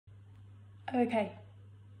Okay,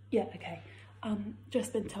 yeah, okay.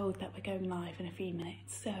 Just been told that we're going live in a few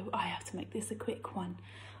minutes, so I have to make this a quick one.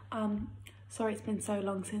 Sorry it's been so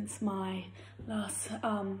long since my last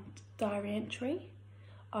diary entry.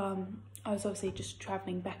 I was obviously just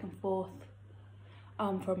travelling back and forth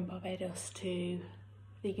from Barbados to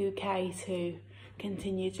the UK to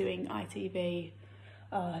continue doing ITV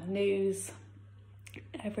news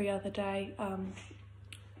every other day.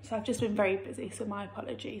 So I've just been very busy, so my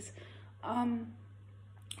apologies.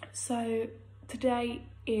 So today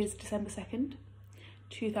is December 2nd,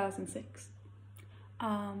 2006.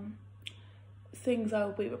 Things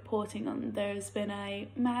I'll be reporting on: there's been a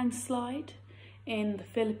landslide in the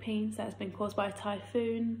Philippines that has been caused by a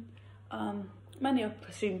typhoon. Many are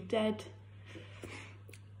presumed dead.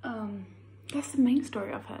 That's the main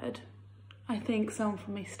story I've heard. I think someone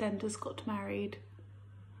from EastEnders got married.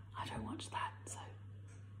 I don't watch that, so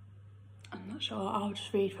I'm not sure. I'll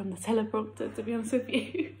just read from the teleprompter, to be honest with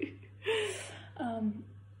you.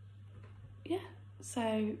 Yeah,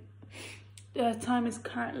 so the time is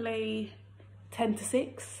currently 10 to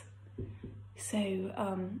 6.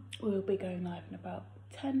 So we'll be going live in about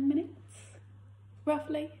 10 minutes,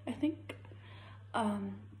 roughly, I think.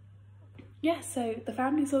 Yeah, so the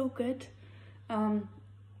family's all good.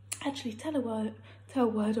 Actually, tell a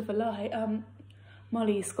word of a lie.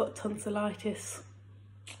 Molly's got tonsillitis,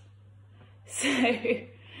 so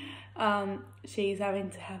she's having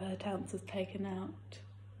to have her tonsils taken out.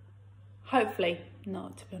 Hopefully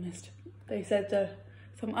not, to be honest. They said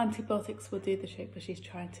some antibiotics will do the trick, but she's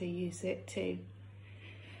trying to use it to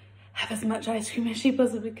have as much ice cream as she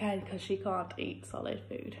possibly can because she can't eat solid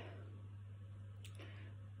food,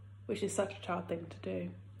 which is such a child thing to do.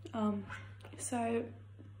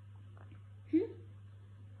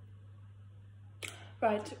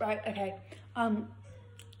 Right, okay.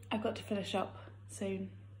 I've got to finish up soon,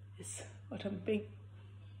 is what I'm being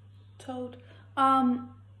told.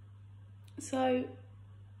 So,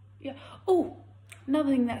 yeah. Oh, another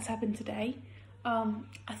thing that's happened today.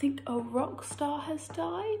 I think a rock star has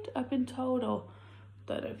died, I've been told, or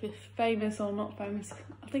don't know if it's famous or not famous.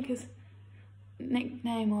 I think his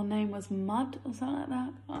nickname or name was Mud or something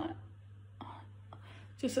like that.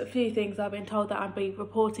 Just a few things I've been told that I'll be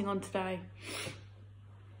reporting on today.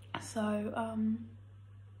 So,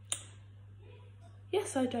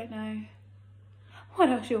 yes, I don't know what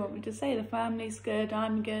else you want me to say. The family's good,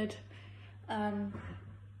 I'm good. The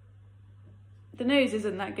news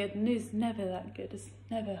isn't that good. The news is never that good. It's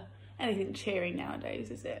never anything cheering nowadays,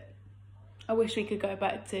 is it? I wish we could go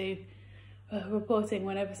back to reporting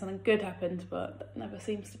whenever something good happens, but that never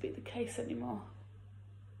seems to be the case anymore.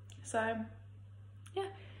 So,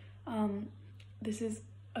 yeah. This is...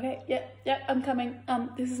 Okay, yeah, I'm coming.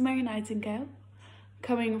 This is Mary Nightingale,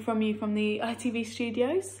 coming from you from the ITV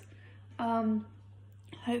studios.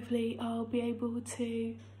 Hopefully I'll be able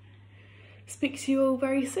to speak to you all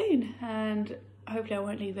very soon, and hopefully I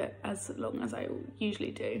won't leave it as long as I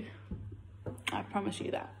usually do. I promise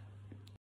you that.